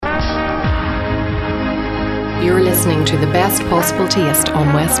You're listening to the best possible taste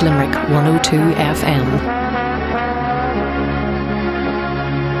on West Limerick 102 FM.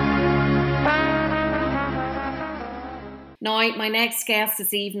 Now, my next guest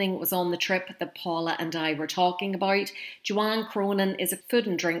this evening was on the trip that Paula and I were talking about. Joanne Ní Chróinín is a food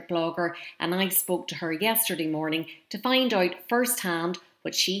and drink blogger, and I spoke to her yesterday morning to find out firsthand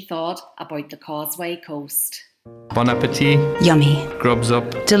what she thought about the Causeway Coast. Bon appetit. Yummy. Grubs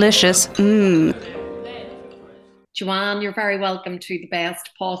up. Delicious. Joanne, you're very welcome to the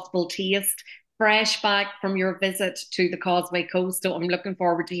best possible taste. Fresh back from your visit to the Causeway Coast, so I'm looking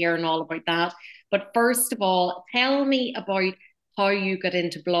forward to hearing all about that. But first of all, tell me about how you got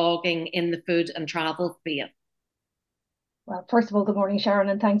into blogging in the food and travel space. Well, first of all, good morning, Sharon,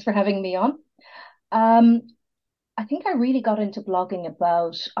 and thanks for having me on. I think I really got into blogging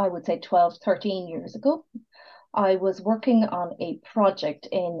about, I would say, 12, 13 years ago. I was working on a project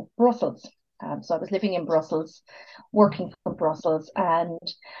in Brussels. So I was living in Brussels, working from Brussels, and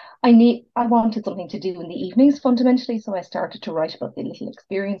I wanted something to do in the evenings fundamentally. So I started to write about the little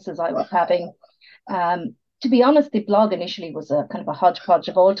experiences I was having. To be honest, the blog initially was a kind of a hodgepodge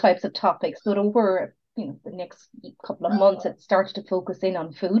of all types of topics, but over the next couple of months, it started to focus in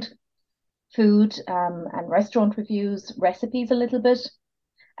on food and restaurant reviews, recipes a little bit.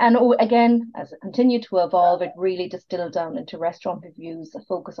 And again, as it continued to evolve, it really distilled down into restaurant reviews, a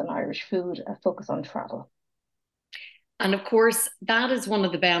focus on Irish food, a focus on travel. And of course, that is one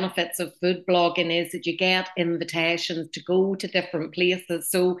of the benefits of food blogging, is that you get invitations to go to different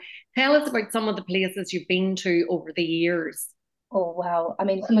places. So tell us about some of the places you've been to over the years. Oh, wow. I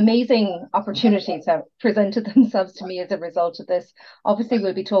mean, some amazing opportunities have presented themselves to me as a result of this. Obviously,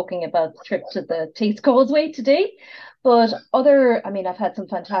 we'll be talking about the trip to the Taste Causeway today, but I've had some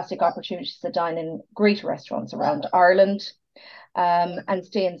fantastic opportunities to dine in great restaurants around Ireland and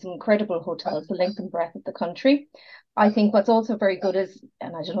stay in some incredible hotels the length and breadth of the country. I think what's also very good is,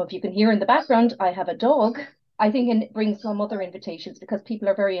 and I don't know if you can hear in the background, I have a dog. I think it brings some other invitations because people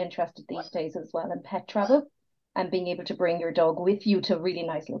are very interested these days as well in pet travel and being able to bring your dog with you to really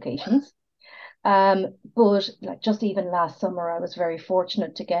nice locations. But like just even last summer, I was very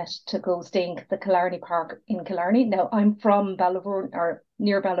fortunate to get to go staying at the Killarney Park in Killarney. Now, I'm from Ballyvourney, or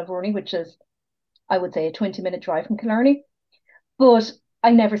near Ballyvourney, which is, I would say, a 20-minute drive from Killarney. But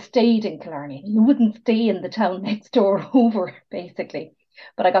I never stayed in Killarney. You wouldn't stay in the town next door over, basically.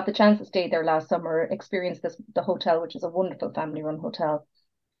 But I got the chance to stay there last summer, experience the hotel, which is a wonderful family-run hotel,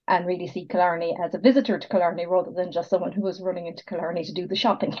 and really see Killarney as a visitor to Killarney rather than just someone who was running into Killarney to do the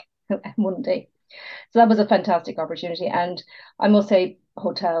shopping one day. So that was a fantastic opportunity. And I must say,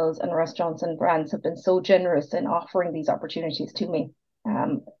 hotels and restaurants and brands have been so generous in offering these opportunities to me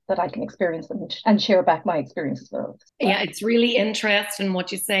that I can experience them and share back my experiences with others. Yeah, it's really interesting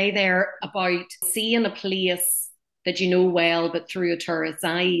what you say there about seeing a place that you know well, but through a tourist's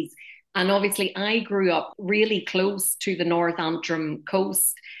eyes. And obviously, I grew up really close to the North Antrim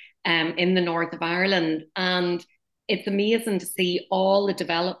coast in the north of Ireland. And it's amazing to see all the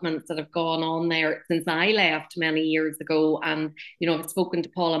developments that have gone on there since I left many years ago. And, I've spoken to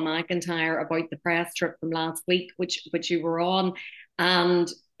Paula McIntyre about the press trip from last week, which you were on.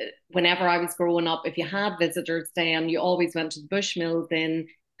 And whenever I was growing up, if you had visitors then you always went to the Bushmills in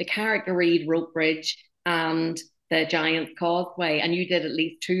the Carrick-a-Reid rope bridge and the Giant's Causeway, and you did at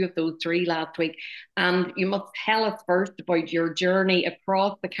least 2 of those 3 last week. And you must tell us first about your journey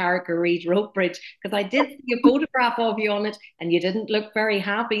across the Carrick-a-Reid rope bridge, because I did see a photograph of you on it and you didn't look very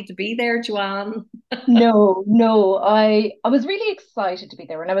happy to be there, Joanne. No, I was really excited to be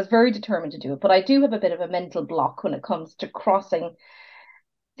there and I was very determined to do it, but I do have a bit of a mental block when it comes to crossing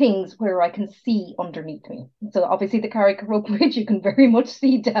things where I can see underneath me. So obviously the Carrick rope bridge, you can very much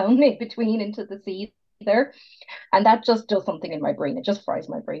see down in between into the sea there, and that just does something in my brain. It just fries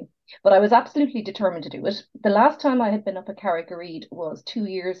my brain. But I was absolutely determined to do it. The last time I had been up at Carrick-a-Reid was 2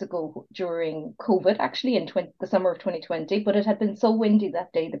 years ago during COVID, actually in the summer of 2020, but it had been so windy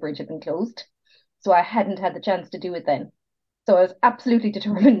that day the bridge had been closed, so I hadn't had the chance to do it then. So I was absolutely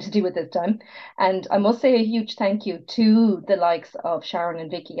determined to do it this time. And I must say a huge thank you to the likes of Sharon and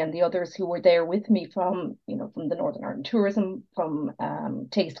Vicky and the others who were there with me from the Northern Ireland Tourism, from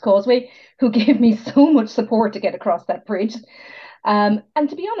Taste Causeway, who gave me so much support to get across that bridge. And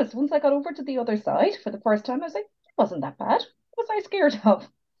to be honest, once I got over to the other side for the first time, I was like, it wasn't that bad. What was I scared of?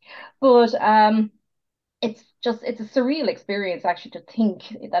 But it's a surreal experience actually to think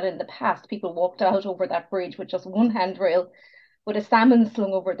that in the past people walked out over that bridge with just one handrail with a salmon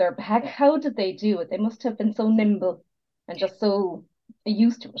slung over their back. How did they do it? They must have been so nimble and just so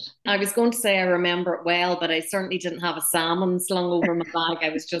used to it? I was going to say I remember it well, but I certainly didn't have a salmon slung over my back. I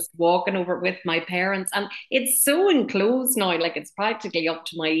was just walking over it with my parents. And it's so enclosed now, like it's practically up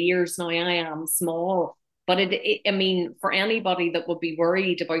to my ears now. I am small. But I mean, for anybody that would be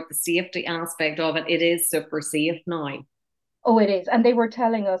worried about the safety aspect of it, it is super safe now. Oh, it is. And they were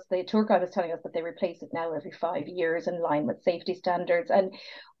telling us, the tour guide was telling us that they replace it now every 5 years in line with safety standards. And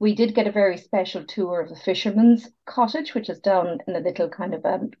we did get a very special tour of the fisherman's cottage, which is down in a little kind of,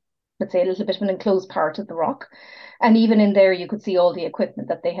 let's say, a little bit of an enclosed part of the rock. And even in there, you could see all the equipment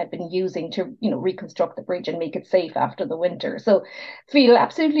that they had been using to, reconstruct the bridge and make it safe after the winter. So feel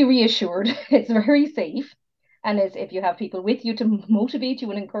absolutely reassured. It's very safe. And as if you have people with you to motivate you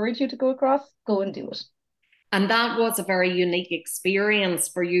and encourage you to go across, go and do it. And that was a very unique experience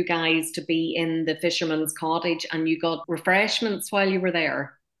for you guys to be in the fisherman's cottage and you got refreshments while you were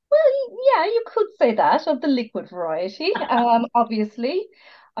there. Well, yeah, you could say that of the liquid variety. Obviously,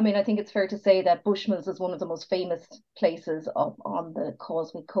 I mean, I think it's fair to say that Bushmills is one of the most famous places on the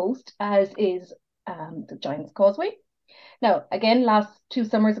Causeway Coast, as is the Giant's Causeway. Now, again, last 2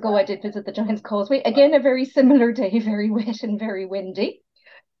 summers ago, I did visit the Giant's Causeway. Again, a very similar day, very wet and very windy.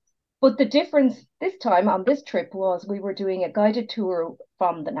 But the difference this time on this trip was we were doing a guided tour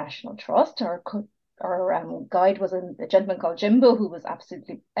from the National Trust. Our guide was a gentleman called Jimbo, who was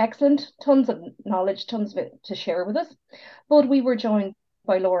absolutely excellent, tons of knowledge, tons of it to share with us. But we were joined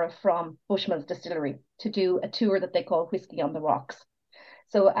by Laura from Bushmills Distillery to do a tour that they call Whiskey on the Rocks.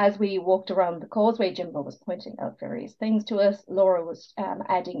 So as we walked around the causeway, Jimbo was pointing out various things to us. Laura was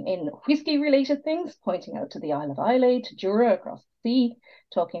adding in whiskey-related things, pointing out to the Isle of Islay, to Jura, across the sea,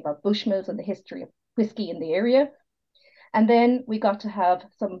 talking about Bushmills and the history of whiskey in the area. And then we got to have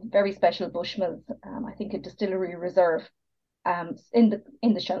some very special Bushmills, I think a distillery reserve, in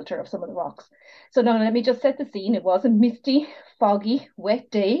the shelter of some of the rocks. So now let me just set the scene. It was a misty, foggy, wet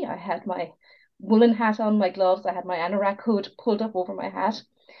day. I had my woolen hat on, my gloves, I had my anorak hood pulled up over my hat,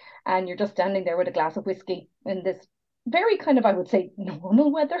 and you're just standing there with a glass of whiskey in this very kind of, I would say,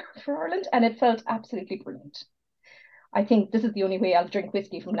 normal weather for Ireland, and it felt absolutely brilliant. I think this is the only way I'll drink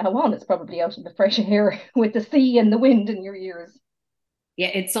whiskey from now on. It's probably out in the fresh air with the sea and the wind in your ears. Yeah,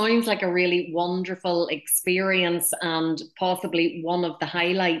 it sounds like a really wonderful experience and possibly one of the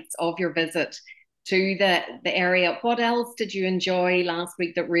highlights of your visit to the area. What else did you enjoy last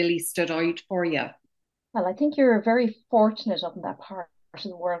week that really stood out for you? Well, I think you're very fortunate up in that part of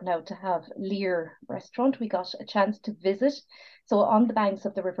the world now to have Lear restaurant. We got a chance to visit. So on the banks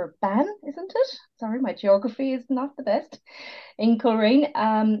of the River Bann, isn't it? Sorry, my geography is not the best. In Coleraine,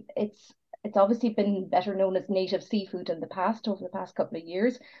 it's obviously been better known as native seafood in the past, over the past couple of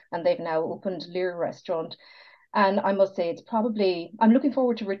years, and they've now opened Lear restaurant. And I must say, I'm looking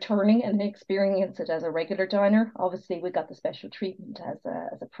forward to returning and experience it as a regular diner. Obviously, we got the special treatment as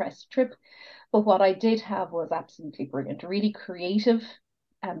a press trip. But what I did have was absolutely brilliant, really creative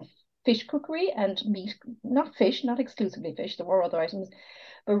fish cookery and meat, not fish, not exclusively fish, there were other items,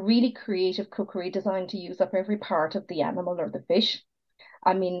 but really creative cookery designed to use up every part of the animal or the fish.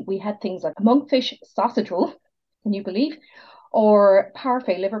 I mean, we had things like a monkfish sausage roll, can you believe? Or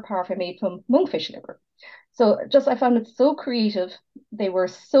parfait, liver parfait made from monkfish liver. So just I found it so creative. They were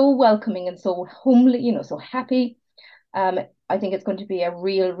so welcoming and so homely, so happy. I think it's going to be a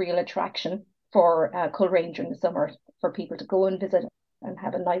real attraction for Coleraine during the summer for people to go and visit and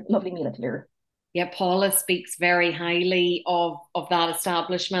have a nice, lovely meal at Lear. Yeah, Paula speaks very highly of that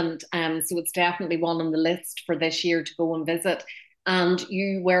establishment. So it's definitely one on the list for this year to go and visit. And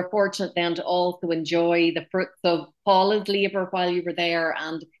you were fortunate then to also enjoy the fruits of Paula's labour while you were there.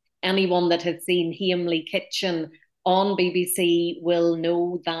 And anyone that has seen Hamley Kitchen on BBC will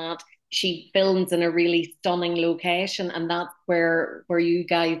know that she films in a really stunning location, and that's where you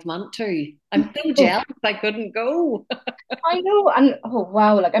guys went to. I'm so jealous I couldn't go. I know, and oh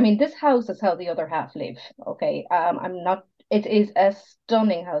wow, like I mean, this house is how the other half live. Okay, I'm not. It is a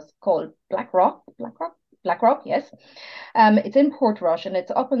stunning house called Black Rock. Yes, it's in Portrush and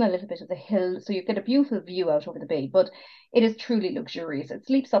it's up on a little bit of the hill, so you get a beautiful view out over the bay. But it is truly luxurious. It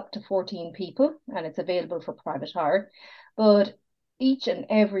sleeps up to 14 people, and it's available for private hire. But each and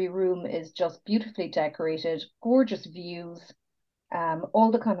every room is just beautifully decorated, gorgeous views,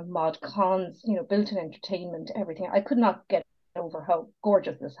 all the kind of mod cons, built-in entertainment, everything. I could not get over how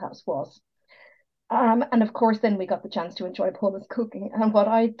gorgeous this house was. And of course, then we got the chance to enjoy Paula's cooking. And what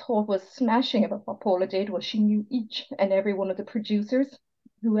I thought was smashing about what Paula did was she knew each and every one of the producers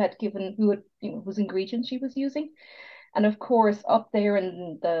whose ingredients she was using. And of course, up there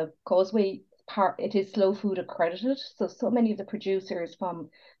in the Causeway part, it is slow food accredited. So many of the producers from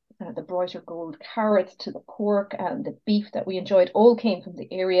the brighter gold carrots to the pork and the beef that we enjoyed all came from the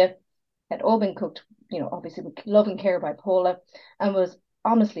area, had all been cooked, obviously with love and care by Paula, and was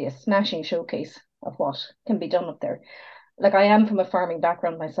honestly a smashing showcase of what can be done up there. Like, I am from a farming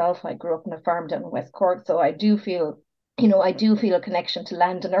background myself. I grew up on a farm down in West Cork, so I do feel, a connection to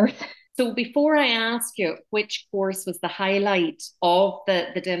land and earth. So before I ask you which course was the highlight of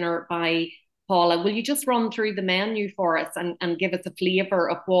the dinner by Paula, will you just run through the menu for us and give us a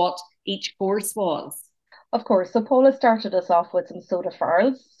flavour of what each course was? Of course. So Paula started us off with some soda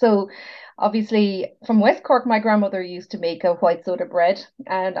farls. So obviously from West Cork, my grandmother used to make a white soda bread.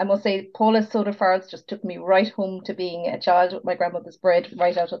 And I must say, Paula's soda farls just took me right home to being a child with my grandmother's bread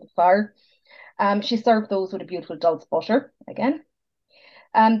right out of the fire. She served those with a beautiful dulse butter again.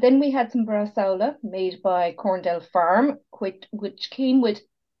 Then we had some brasaola made by Corndale Farm, which came with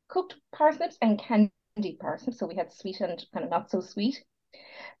cooked parsnips and candied parsnips. So we had sweet and kind of not so sweet.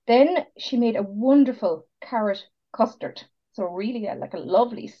 Then she made a wonderful carrot custard. So really like a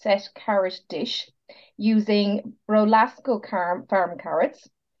lovely set carrot dish using Brolasco farm carrots.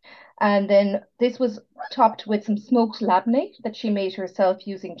 And then this was topped with some smoked labneh that she made herself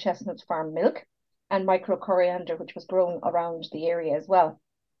using Chestnut Farm milk and micro coriander, which was grown around the area as well.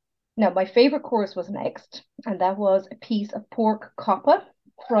 Now, my favorite course was next, and that was a piece of pork coppa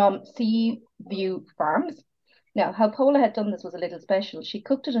from Sea View Farms. Now, how Paula had done this was a little special. She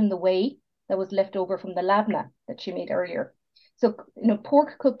cooked it in the whey that was left over from the labna that she made earlier. So,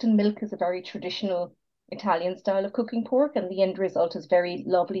 pork cooked in milk is a very traditional Italian style of cooking pork, and the end result is very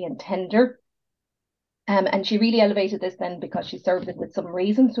lovely and tender. And she really elevated this then because she served it with some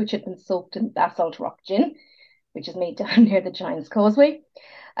raisins, which had been soaked in basalt rock gin, which is made down near the Giant's Causeway.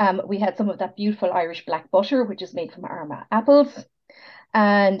 We had some of that beautiful Irish black butter, which is made from Armagh apples.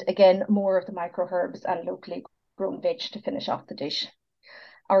 And again, more of the micro herbs and locally grown veg to finish off the dish.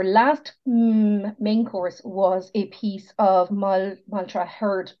 Our last main course was a piece of Maltra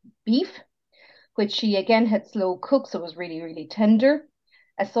herd beef, which she again had slow cooked, so it was really, really tender.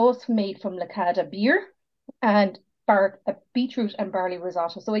 A sauce made from Lacada beer and a beetroot and barley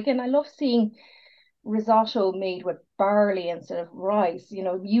risotto. So again, I love seeing risotto made with barley instead of rice,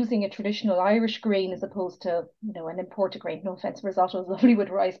 using a traditional Irish grain as opposed to, an imported grain. No offense, risotto is lovely with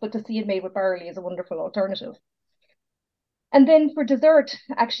rice, but to see it made with barley is a wonderful alternative. And then for dessert,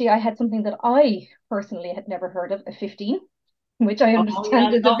 actually, I had something that I personally had never heard of, a 15, which I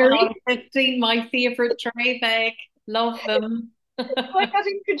understand is a very... 15, my favourite tray bag. Love them. I got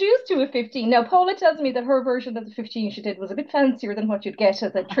introduced to a 15. Now, Paula tells me that her version of the 15 she did was a bit fancier than what you'd get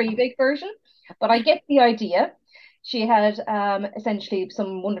as a tray bake version, but I get the idea. She had essentially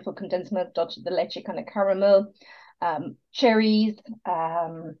some wonderful condensed milk, Dutch de leche kind of caramel, cherries,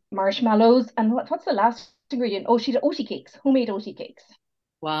 marshmallows, and what's the last ingredient? Oh, she had oaty cakes, homemade oaty cakes.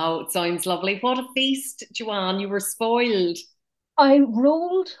 Wow, it sounds lovely. What a feast, Joanne. You were spoiled. I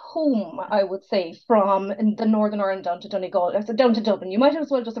rolled home, I would say, from the Northern Ireland down to Donegal, down to Dublin. You might as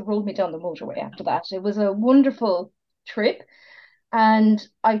well just have rolled me down the motorway after that. It was a wonderful trip. And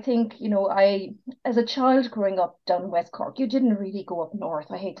I think, I, as a child growing up down West Cork, you didn't really go up north.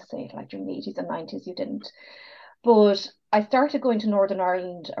 I hate to say it, like during the 80s and 90s, you didn't. But I started going to Northern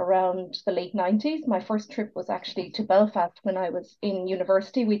Ireland around the late 90s. My first trip was actually to Belfast when I was in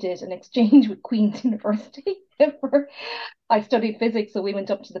university. We did an exchange with Queen's University. I studied physics, so we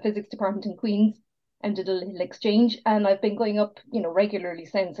went up to the physics department in Queen's and did a little exchange. And I've been going up, regularly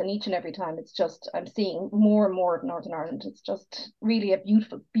since. And each and every time, it's just, I'm seeing more and more of Northern Ireland. It's just really a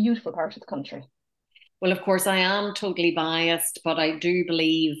beautiful, beautiful part of the country. Well, of course, I am totally biased, but I do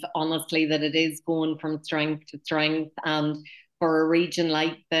believe, honestly, that it is going from strength to strength. And for a region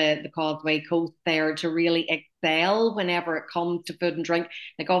like the Causeway Coast there to really excel whenever it comes to food and drink.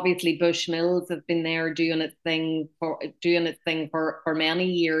 Like obviously Bushmills have been there doing its thing for many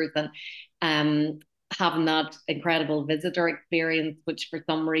years, and having that incredible visitor experience, which for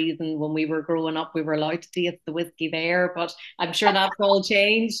some reason when we were growing up we were allowed to taste the whiskey there, but I'm sure that's all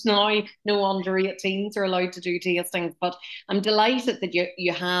changed now. No under 18s are allowed to do tastings, but I'm delighted that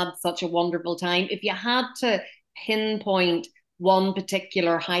you had such a wonderful time. If you had to pinpoint one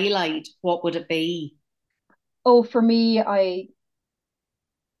particular highlight, what would it be? Oh, for me, I'm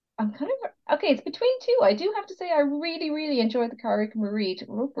kind of okay. It's between two. I do have to say I really, really enjoyed the Carrick-Marie to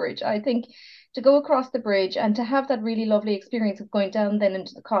Rope Bridge. I think to go across the bridge and to have that really lovely experience of going down then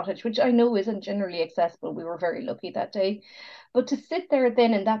into the cottage, which I know isn't generally accessible. We were very lucky that day, but to sit there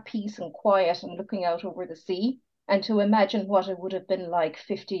then in that peace and quiet and looking out over the sea, and to imagine what it would have been like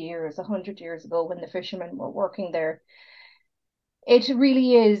 50 years, 100 years ago when the fishermen were working there. It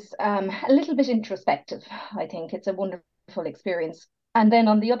really is a little bit introspective. I think it's a wonderful experience. And then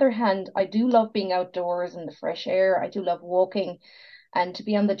on the other hand, I do love being outdoors in the fresh air. I do love walking, and to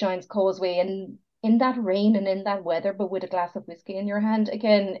be on the Giant's Causeway and in that rain and in that weather, but with a glass of whiskey in your hand,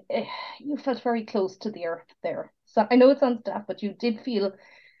 again, you felt very close to the earth there. So I know it sounds daft, but you did feel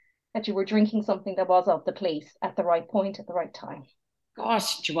that you were drinking something that was of the place at the right point at the right time.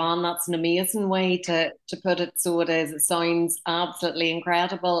 Gosh, Joanne, that's an amazing way to put it. So it is. It sounds absolutely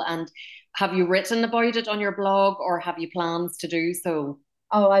incredible. And have you written about it on your blog, or have you plans to do so?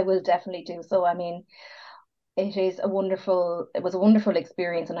 Oh, I will definitely do so. I mean, it was a wonderful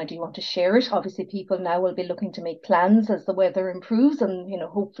experience, and I do want to share it. Obviously, people now will be looking to make plans as the weather improves, and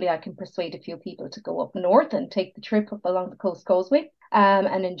hopefully I can persuade a few people to go up north and take the trip up along the Coast Causeway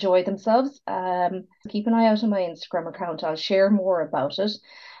and enjoy themselves. Keep an eye out on my Instagram account. I'll share more about it.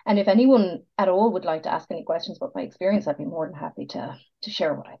 And if anyone at all would like to ask any questions about my experience, I'd be more than happy to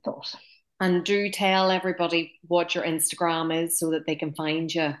share what I thought. And do tell everybody what your Instagram is so that they can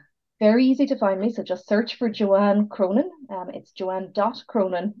find you. Very easy to find me. So just search for Joanne Cronin. It's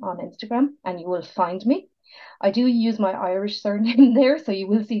Joanne.Cronin on Instagram, and you will find me. I do use my Irish surname there, so you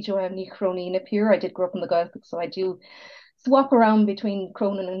will see Joanne Ní Chróinín appear. I did grow up in the Gaeltacht, so I do swap around between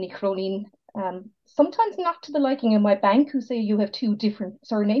Cronin and Ní Chróinín. Sometimes not to the liking of my bank, who say you have two different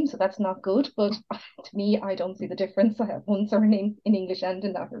surnames, so that's not good. But to me, I don't see the difference. I have one surname in English and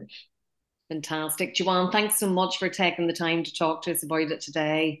in Irish. Fantastic. Joanne, thanks so much for taking the time to talk to us about it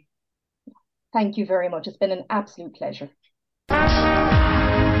today. Thank you very much. It's been an absolute pleasure.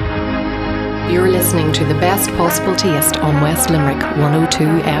 You're listening to The Best Possible Taste on West Limerick 102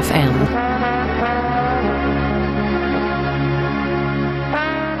 FM.